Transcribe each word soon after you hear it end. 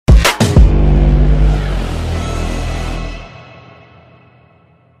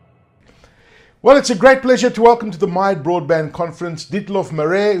Well, it's a great pleasure to welcome to the My Broadband Conference Dietlof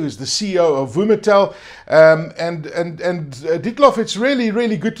Maree, who's the CEO of Vumatel. Dietlof, it's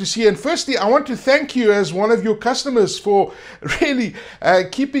really good to see you. And firstly, I want to thank you as one of your customers for really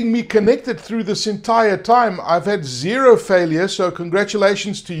keeping me connected through this entire time. I've had zero failure, so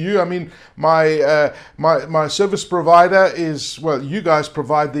congratulations to you. I mean, my service provider is, well, you guys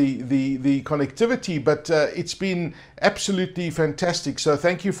provide the connectivity, but it's been absolutely fantastic. So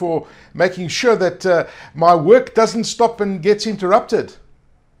thank you for making sure that my work doesn't stop and gets interrupted.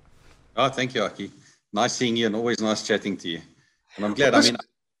 Oh, thank you, Aki. Nice seeing you and always nice chatting to you. And I'm glad. I mean,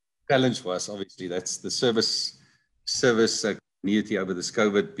 challenge for us, obviously, that's the service community over this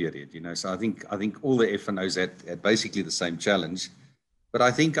COVID period. So I think all the FNOs had basically the same challenge, but I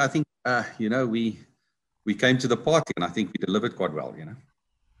think we came to the party and I think we delivered quite well.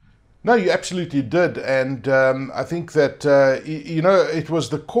 No, you absolutely did, and I think that it was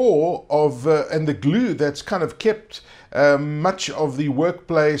the core of and the glue that's kind of kept much of the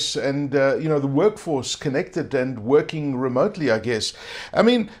workplace and the workforce connected and working remotely, I guess. I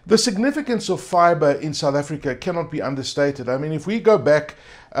mean, the significance of fiber in South Africa cannot be understated. I mean, if we go back,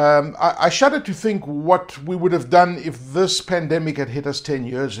 I shudder to think what we would have done if this pandemic had hit us 10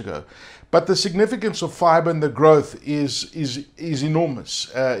 years ago. But the significance of fiber and the growth is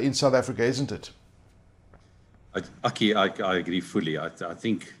enormous in South Africa, isn't it? Aki, I agree fully. I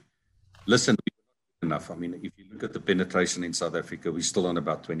think, listen, enough. I mean, if you look at the penetration in South Africa, we're still on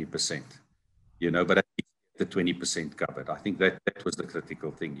about 20%, but at least the 20% covered. I think that was the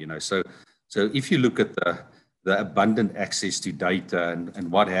critical thing, So if you look at the abundant access to data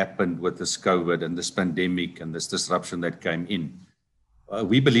and what happened with this COVID and this pandemic and this disruption that came in,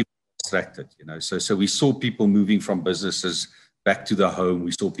 we believe distracted, So we saw people moving from businesses back to the home.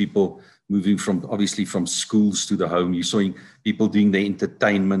 We saw people moving from schools to the home. You saw people doing their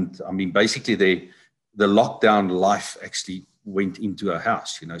entertainment. I mean, basically the lockdown life actually went into a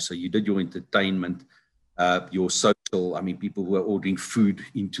house, So you did your entertainment, your social. I mean, people were ordering food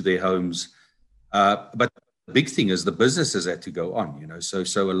into their homes. But the big thing is the businesses had to go on, So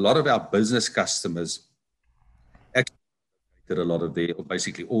a lot of our business customers actually a lot of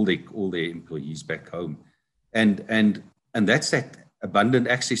basically all their employees back home, and that's that abundant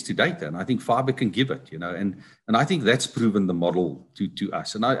access to data, and I think fiber can give it, and I think that's proven the model to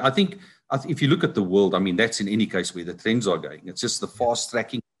us, and I think if you look at the world, I mean that's in any case where the trends are going. It's just the fast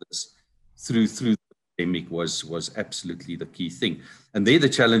tracking of this through the pandemic was absolutely the key thing, and there the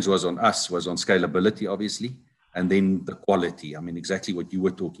challenge was on scalability, obviously, and then the quality. I mean exactly what you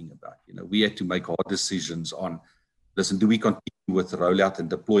were talking about. We had to make hard decisions on. Listen, do we continue with rollout and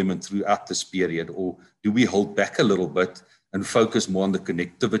deployment throughout this period, or do we hold back a little bit and focus more on the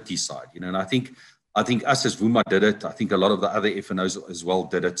connectivity side? And I think us as Vuma did it. I think a lot of the other FNOs as well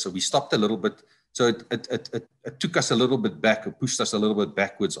did it. So we stopped a little bit. So it took us a little bit back, it pushed us a little bit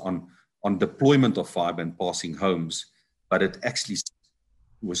backwards on deployment of fiber and passing homes, but it actually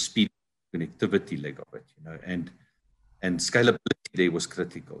was speed connectivity leg of it, and scalability there was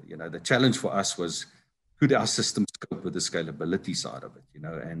critical. The challenge for us was, could our system cope with the scalability side of it,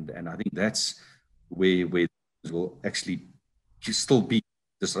 and I think that's where will actually still be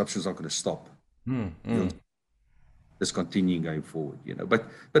disruptions aren't going to stop. Just continuing going forward,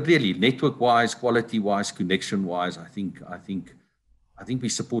 but really network wise, quality wise, connection wise, I think we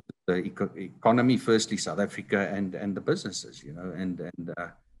supported the economy firstly, South Africa and the businesses, and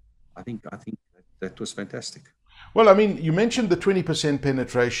I think that was fantastic. Well, I mean, you mentioned the 20%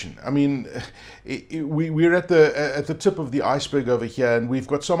 penetration. I mean, we're at the tip of the iceberg over here, and we've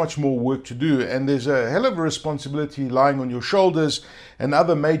got so much more work to do. And there's a hell of a responsibility lying on your shoulders and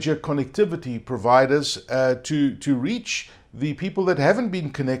other major connectivity providers to reach the people that haven't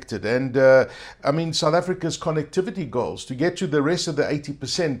been connected. And I mean, South Africa's connectivity goals to get to the rest of the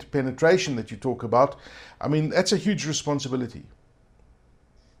 80% penetration that you talk about. I mean, that's a huge responsibility.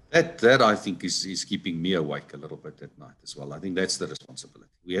 That I think is keeping me awake a little bit at night as well. I think that's the responsibility.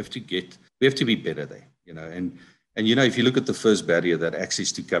 We have to be better there, and if you look at the first barrier, that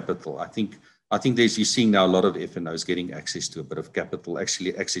access to capital, I think you're seeing now a lot of FNOs getting access to a bit of capital,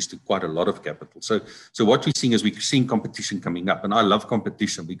 actually access to quite a lot of capital. So what we're seeing is we're seeing competition coming up, and I love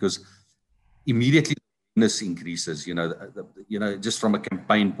competition because immediately this increases, just from a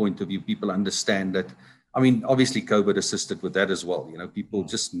campaign point of view, people understand that. I mean, obviously, COVID assisted with that as well. People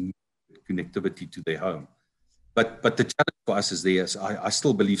just need connectivity to their home. But the challenge for us is I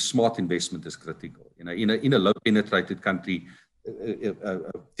still believe smart investment is critical. In a low penetrated country,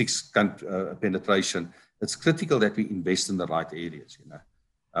 fixed penetration, it's critical that we invest in the right areas.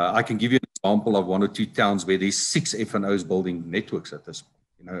 I can give you an example of 1 or 2 towns where there's 6 FNOs building networks at this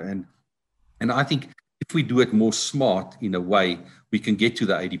point. And I think if we do it more smart in a way, we can get to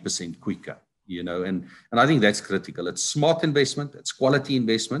the 80% quicker, and I think that's critical. It's smart investment, it's quality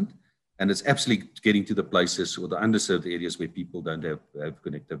investment, and it's absolutely getting to the places or the underserved areas where people don't have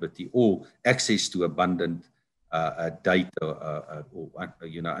connectivity or access to abundant data or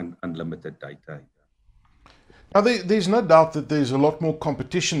unlimited data. Now, there's no doubt that there's a lot more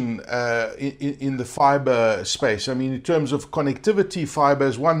competition in the fiber space. I mean, in terms of connectivity, fiber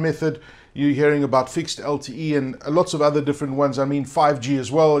is one method. You're hearing about fixed LTE and lots of other different ones. I mean, 5G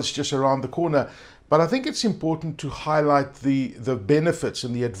as well is just around the corner. But I think it's important to highlight the benefits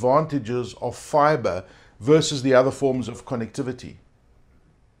and the advantages of fiber versus the other forms of connectivity.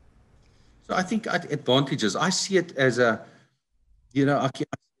 So I think advantages, I see it as I see it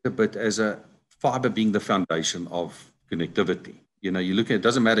a bit as a fiber being the foundation of connectivity. You look at it,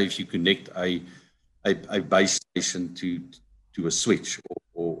 doesn't matter if you connect a base station to a switch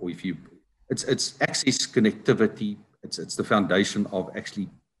or if it's access connectivity. It's the foundation of actually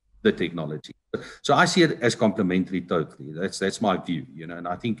the technology. So I see it as complementary totally. That's my view, and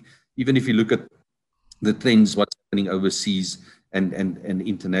I think even if you look at the trends, what's happening overseas and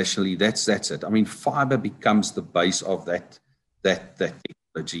internationally, that's it. I mean, fiber becomes the base of that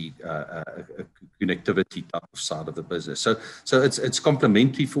technology, connectivity type of side of the business. So it's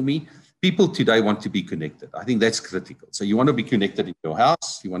complementary for me. People today want to be connected. I think that's critical. So you want to be connected in your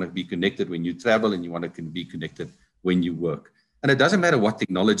house, you want to be connected when you travel, and you want to be connected when you work. And it doesn't matter what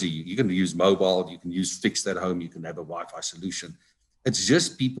technology, you can use mobile, you can use fixed at home, you can have a Wi-Fi solution. It's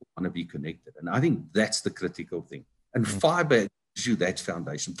just people want to be connected. And I think that's the critical thing. And fiber gives you that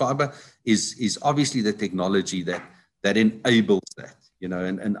foundation. Fiber is obviously the technology that enables that,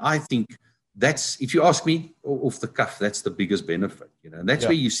 and I think that's, if you ask me off the cuff, that's the biggest benefit, and that's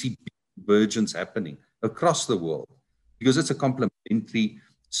where you see convergence happening across the world, because it's a complementary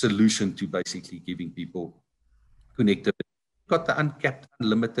solution to basically giving people connectivity. Got the uncapped,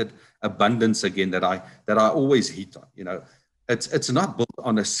 unlimited abundance again that I always hit on. It's not built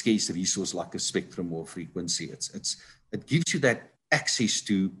on a scarce resource like a spectrum or frequency. It gives you that access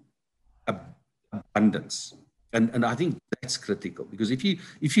to abundance, and I think that's critical, because if you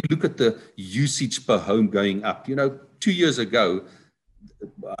look at the usage per home going up, 2 years ago,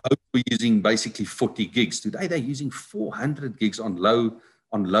 homes were using basically 40 gigs. Today they're using 400 gigs on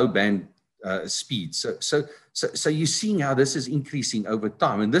low band speed. So you're seeing how this is increasing over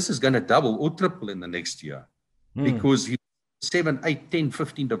time, and this is going to double or triple in the next year, because you 7, 8, 10,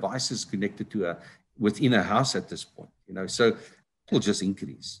 15 devices connected to within a house at this point. So it will just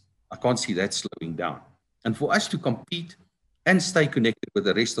increase. I can't see that slowing down. And for us to compete and stay connected with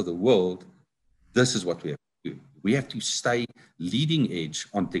the rest of the world, this is what we have to do. We have to stay leading edge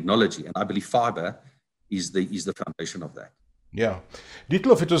on technology, and I believe fiber is the foundation of that. Yeah.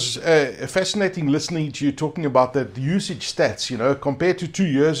 Dietlof, it was fascinating listening to you talking about that usage stats, compared to 2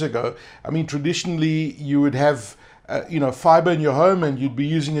 years ago. I mean, traditionally you would have, fiber in your home and you'd be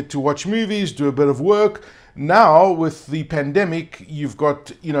using it to watch movies, do a bit of work. Now with the pandemic, you've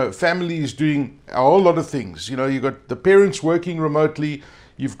got, families doing a whole lot of things. You've got the parents working remotely,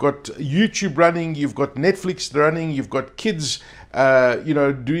 you've got YouTube running, you've got Netflix running, you've got kids,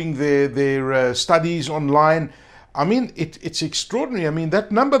 doing their studies online. I mean, it's extraordinary. I mean,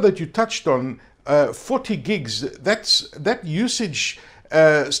 that number that you touched on, 40 gigs, that usage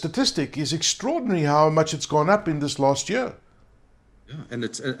statistic is extraordinary, how much it's gone up in this last year. Yeah, and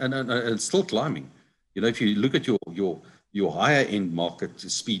it's still climbing. If you look at your higher end market,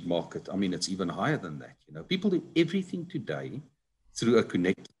 speed market, I mean, it's even higher than that. People do everything today through a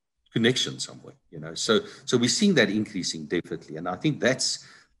connection somewhere. So we're seeing that increasing definitely, and I think that's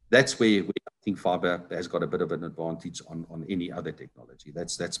where I think fiber has got a bit of an advantage on any other technology.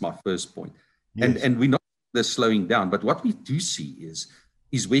 That's my first point. Yes. And we're not slowing down, but what we do see is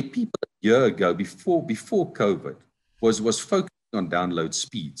where people a year ago, before COVID, was focusing on download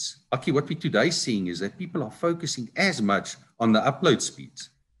speeds. Okay, what we're today seeing is that people are focusing as much on the upload speeds,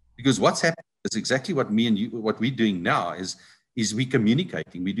 because what's happening is exactly what we're doing now is we're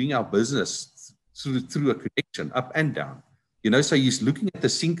communicating, we're doing our business through a connection up and down. So you're looking at the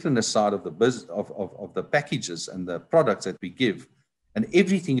synchronous side of the business of the packages and the products that we give, and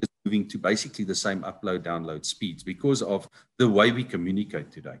everything is moving to basically the same upload download speeds because of the way we communicate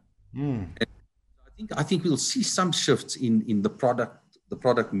today. And I think we'll see some shifts in the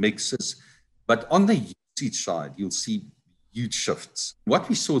product mixes, but on the usage side, you'll see huge shifts. What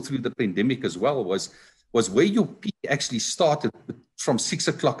we saw through the pandemic as well was where your peak actually started from 6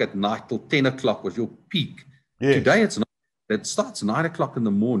 o'clock at night till 10 o'clock was your peak. Yes. Today it's not. It starts 9 o'clock in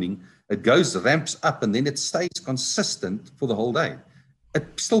the morning, it ramps up, and then it stays consistent for the whole day. It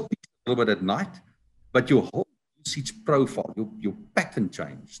still peaks little bit at night, but your whole usage profile, your pattern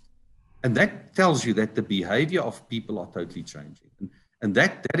changed. And that tells you that the behavior of people are totally changing. And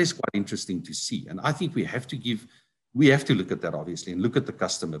that is quite interesting to see. And I think we have to look at that, obviously, and look at the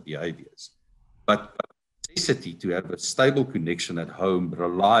customer behaviors. But the necessity to have a stable connection at home,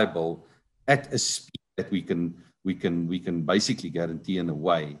 reliable, at a speed that we can basically guarantee in a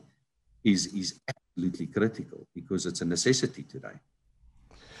way is absolutely critical, because it's a necessity today.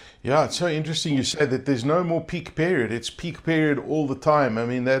 Yeah, it's so interesting you say that there's no more peak period. It's peak period all the time. I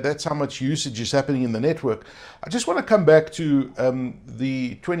mean, that's how much usage is happening in the network. I just want to come back to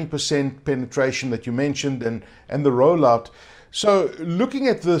the 20% penetration that you mentioned and the rollout. So looking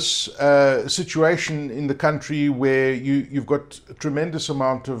at this situation in the country where you've got a tremendous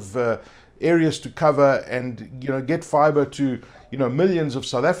amount of areas to cover and, get fiber to, millions of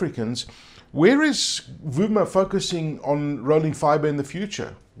South Africans, where is Vuma focusing on rolling fiber in the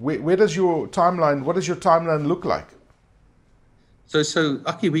future? Where does your timeline, what does your timeline look like? So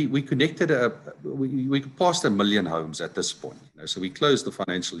Aki, we connected, we passed 1 million homes at this point. So we closed the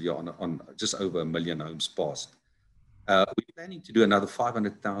financial year on just over 1 million homes passed. We're planning to do another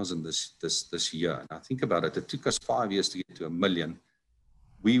 500,000 this year. And I think about it, it took us 5 years to get to 1 million.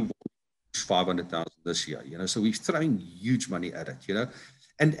 We want 500,000 this year, so we're throwing huge money at it,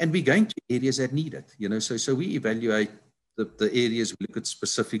 and we're going to areas that need it, so we evaluate the areas, we look at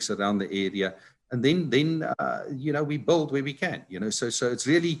specifics around the area, and then we build where we can, so it's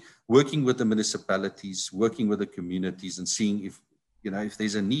really working with the municipalities, working with the communities, and seeing if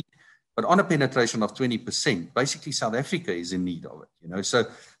there's a need. But on a penetration of 20%, basically South Africa is in need of it,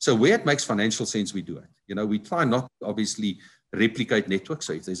 so where it makes financial sense, we do it. We try not to obviously replicate network.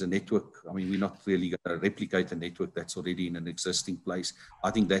 So if there's a network, we're not really going to replicate a network that's already in an existing place.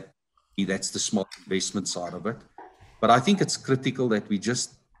 I think that's the smart investment side of it. But I think it's critical that we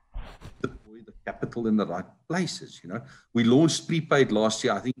just deploy the capital in the right places. We launched prepaid last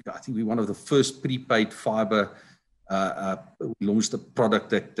year. I think we're one of the first prepaid fiber. We launched a product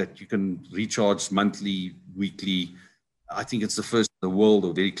that you can recharge monthly, weekly. I think it's the first in the world,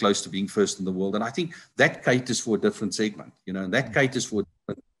 or very close to being first in the world. And I think that caters for a different segment, and that caters for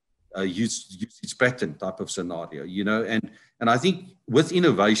a usage pattern type of scenario, and I think with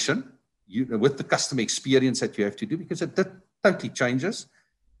innovation, with the customer experience that you have to do, because it totally changes,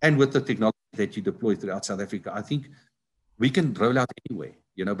 and with the technology that you deploy throughout South Africa, I think we can roll out anywhere,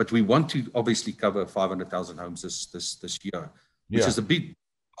 but we want to obviously cover 500,000 homes this year, which is a big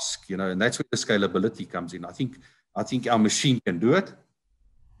task, and that's where the scalability comes in. I think our machine can do it,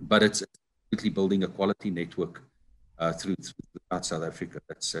 but it's really building a quality network throughout South Africa.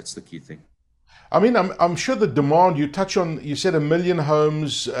 That's the key thing. I'm sure the demand you said 1 million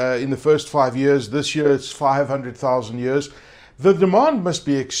homes in the first 5 years. This year it's 500,000 years. The demand must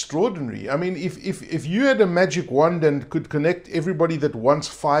be extraordinary. If you had a magic wand and could connect everybody that wants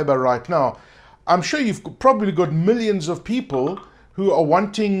fiber right now, I'm sure you've probably got millions of people who are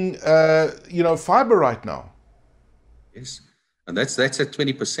wanting fiber right now. Yes, and that's at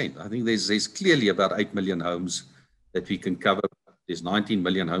 20%. I think there's clearly about 8 million homes that we can cover. There's 19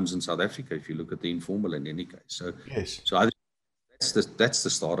 million homes in South Africa if you look at the informal in any case. So yes, so I think that's the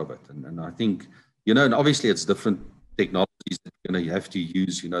start of it. And I think and obviously it's different technologies that you have to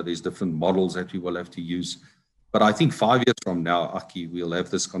use. There's different models that we will have to use. But I think 5 years from now, Aki, we'll have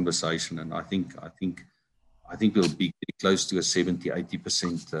this conversation, and I think we'll be close to a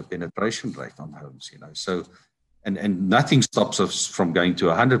 70-80% penetration rate on homes. So. And nothing stops us from going to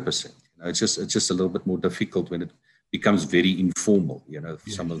 100%. It's just a little bit more difficult when it becomes very informal.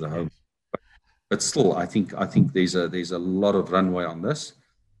 Some of the homes, but still, I think there's a lot of runway on this,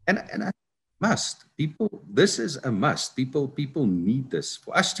 and a must. This is a must. People need this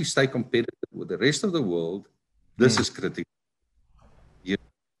for us to stay competitive with the rest of the world. This is critical.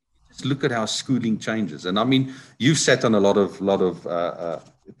 Just look at how schooling changes, and you've sat on a lot of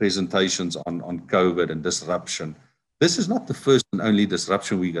presentations on COVID and disruption. This is not the first and only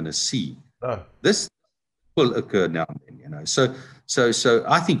disruption we're going to see. No. This will occur now and then, So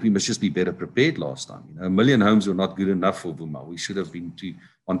I think we must just be better prepared last time. 1 million homes were not good enough for Vuma. We should have been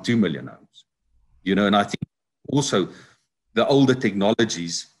on 2 million homes. And I think also the older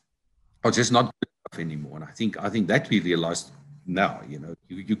technologies are just not good enough anymore. And I think that we realized now,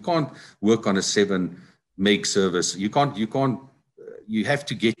 you can't work on a 7 meg service. You have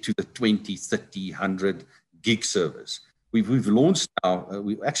to get to the 20, 30, 100 gig service. We've launched now,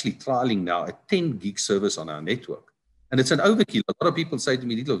 we're actually trialing now a 10 gig service on our network. And it's an overkill. A lot of people say to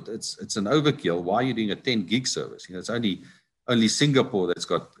me, look, it's an overkill. Why are you doing a 10 gig service? It's only Singapore that's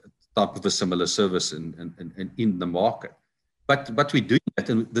got type of a similar service in the market. But we're doing that,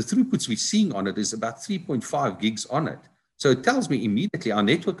 and the throughputs we're seeing on it is about 3.5 gigs on it. So it tells me immediately our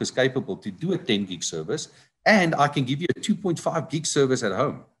network is capable to do a 10 gig service, and I can give you a 2.5 gig service at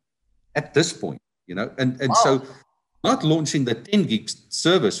home at this point, you know. And Wow. So not launching the 10 gig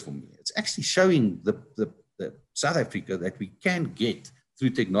service for me, it's actually showing the South Africa that we can get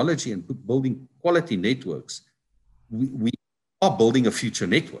through technology and building quality networks. We are building a future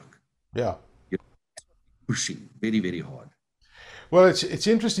network. Yeah. Pushing very, very hard. Well, it's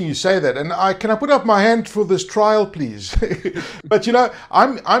interesting you say that, and can I put up my hand for this trial, please? But you know,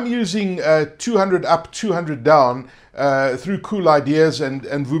 I'm using 200 up, 200 down through Cool Ideas and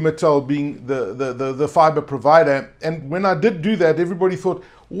Vumatel being the fiber provider. And when I did do that, everybody thought,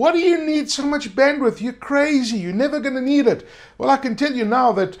 "What do you need so much bandwidth? You're crazy. You're never going to need it." Well, I can tell you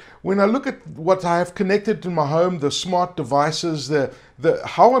now that when I look at what I have connected to my home, the smart devices, the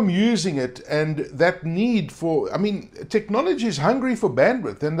how I'm using it, and that need for, I mean, technology is hungry for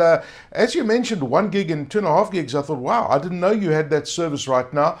bandwidth. And as you mentioned, 1 gig and 2.5 gigs, I thought, wow, I didn't know you had that service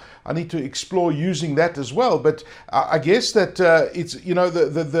right now. I need to explore using that as well. But I guess that it's, you know,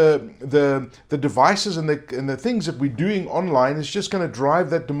 the devices and the things that we're doing online is just going to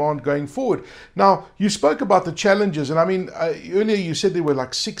drive that demand going forward. Now, you spoke about the challenges, and I mean, earlier you said there were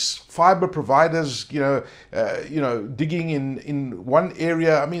like 6 fiber providers, you know, digging in one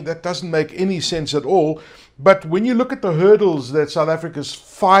area. I mean, that doesn't make any sense at all. But when you look at the hurdles that South Africa's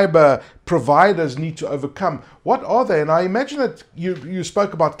fiber providers need to overcome, what are they? And I imagine that you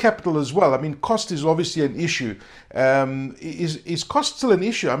spoke about capital as well. I mean, cost is obviously an issue. Is cost still an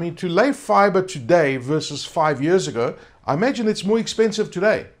issue? I mean, to lay fiber today versus 5 years ago, I imagine it's more expensive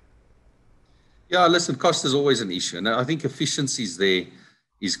today. Yeah, listen, cost is always an issue. And I think efficiencies there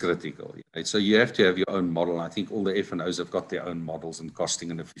is critical. Right? So you have to have your own model. I think all the F&Os have got their own models and costing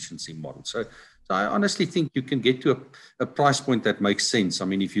and efficiency models. So I honestly think you can get to a price point that makes sense. I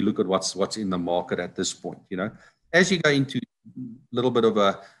mean, if you look at what's in the market at this point, you know, as you go into a little bit of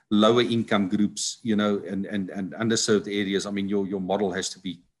a lower income groups, you know, and underserved areas, I mean, your model has to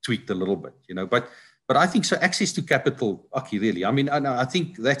be tweaked a little bit, you know, but I think so access to capital, Aki, really. I mean, I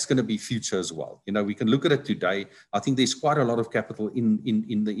think that's going to be future as well. You know, we can look at it today. I think there's quite a lot of capital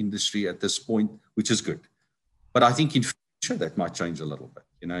in the industry at this point, which is good. But I think in future that might change a little bit.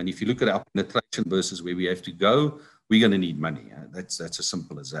 You know, and if you look at our penetration versus where we have to go, we're going to need money. That's as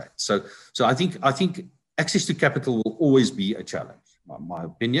simple as that. So I think access to capital will always be a challenge, my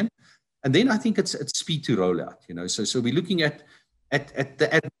opinion. And then I think it's speed to rollout. You know, so we're looking at the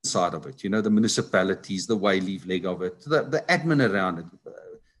admin side of it, you know, the municipalities, the Wayleave leg of it, the admin around it,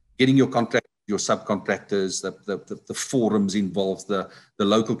 getting your contract, your subcontractors, the forums involved, the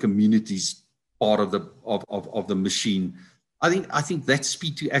local communities part of the machine. I think that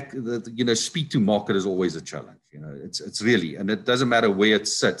speed to market is always a challenge. You know, it's really, and it doesn't matter where it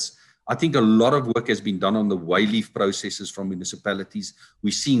sits. I think a lot of work has been done on the Wayleave processes from municipalities.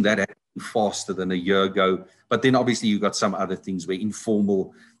 We're seeing that happening faster than a year ago. But then obviously you've got some other things where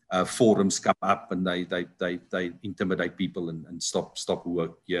informal forums come up and they intimidate people and stop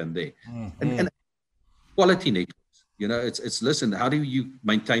work here and there. Mm-hmm. And quality networks, you know, it's listen, how do you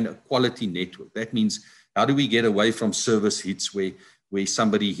maintain a quality network? That means how do we get away from service hits where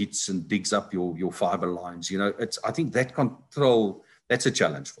somebody hits and digs up your fiber lines? You know, I think that control, that's a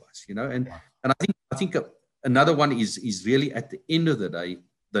challenge for us, you know, and I think another one is really at the end of the day,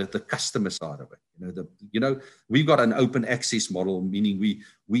 the customer side of it. You know, we've got an open access model, meaning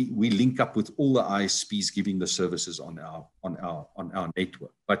we link up with all the ISPs giving the services on our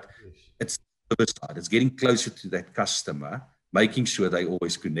network. But it's the service side. It's getting closer to that customer, making sure they're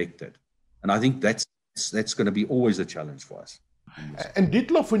always connected. And I think that's going to be always a challenge for us. And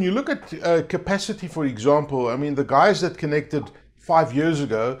Dietlof, when you look at capacity, for example, I mean, the guys that connected 5 years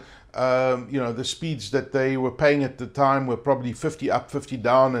ago, you know, the speeds that they were paying at the time were probably 50 up, 50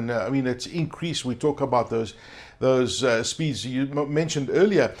 down. And I mean, it's increased. We talk about those speeds you mentioned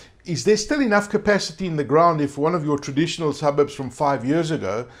earlier. Is there still enough capacity in the ground if one of your traditional suburbs from 5 years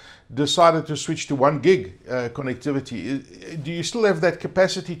ago decided to switch to 1 gig connectivity? Do you still have that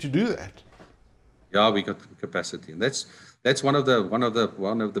capacity to do that? Yeah, we got capacity, and that's one of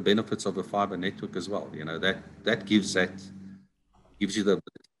the benefits of a fiber network as well. You know, that gives you the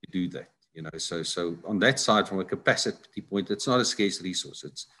ability to do that. You know, so on that side, from a capacity point, it's not a scarce resource.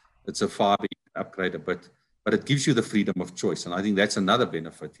 It's a fiber upgrader, but it gives you the freedom of choice, and I think that's another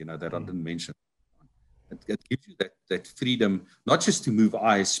benefit. You know, that I didn't mention. It gives you that freedom, not just to move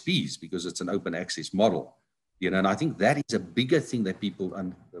ISPs because it's an open access model. You know, and I think that is a bigger thing that people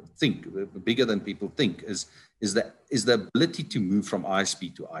think, bigger than people think, is the ability to move from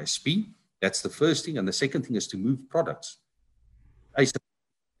ISP to ISP. That's the first thing. And the second thing is to move products.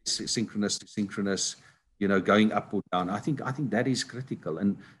 synchronous to synchronous, you know, going up or down. I think that is critical,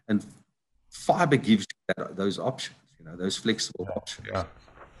 and fiber gives you those options, you know, those flexible options. Yeah.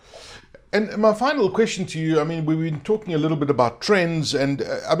 And my final question to you, I mean, we've been talking a little bit about trends, and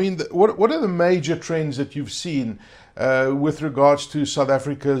I mean, what are the major trends that you've seen with regards to South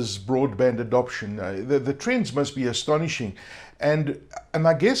Africa's broadband adoption? The trends must be astonishing. And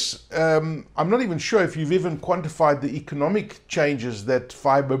I guess I'm not even sure if you've even quantified the economic changes that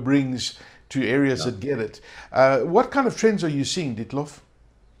fiber brings to areas that get it. What kind of trends are you seeing, Dietlof?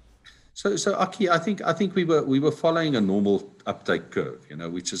 So Aki, I think we were following a normal uptake curve, you know,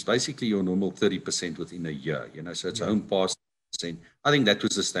 which is basically your normal 30% within a year, you know. So it's home pass percent. I think that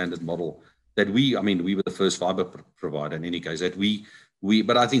was the standard model that we were the first fiber provider in any case, that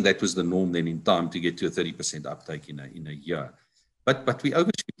but I think that was the norm then in time to get to a 30% uptake in a year. But we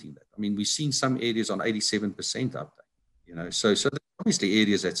overshooting that. I mean, we've seen some areas on 87% uptake, you know. So there's obviously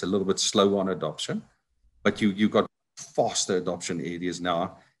areas that's a little bit slow on adoption, but you've got faster adoption areas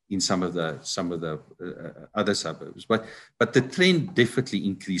now in some of the other suburbs, but the trend definitely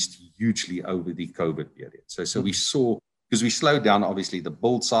increased hugely over the COVID period. So we saw, because we slowed down obviously the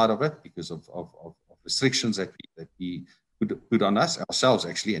build side of it because of restrictions that we put on ourselves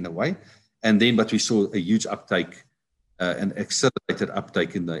actually in a way, but we saw a huge uptake, an accelerated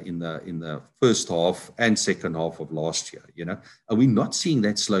uptake in the first half and second half of last year. You know, are we not seeing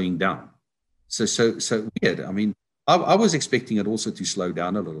that slowing down? So weird. I mean, I was expecting it also to slow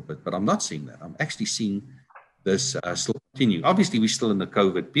down a little bit, but I'm not seeing that. I'm actually seeing this still continue. Obviously, we're still in the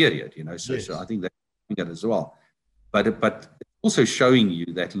COVID period, you know, so I think that's it as well. But also showing you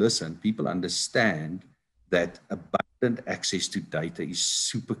that, listen, people understand that abundant access to data is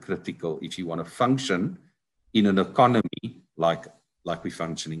super critical if you want to function in an economy like we're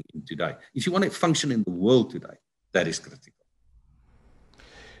functioning in today. If you want to function in the world today, that is critical.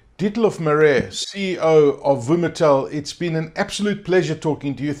 Dietlof Maree, CEO of Vumatel, it's been an absolute pleasure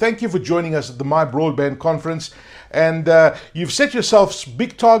talking to you. Thank you for joining us at the My Broadband conference. And you've set yourselves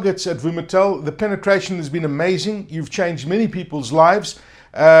big targets at Vumatel. The penetration has been amazing. You've changed many people's lives.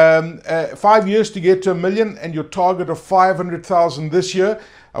 5 years to get to 1 million and your target of 500,000 this year.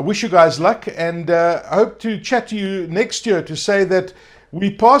 I wish you guys luck, and I hope to chat to you next year to say that we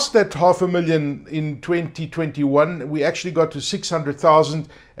passed that 500,000 in 2021. We actually got to 600,000,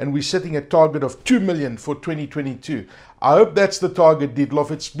 and we're setting a target of 2 million for 2022. I hope that's the target,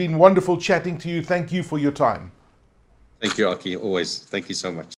 Dietlof. It's been wonderful chatting to you. Thank you for your time. Thank you, Aki. Always. Thank you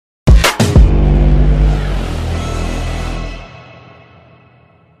so much.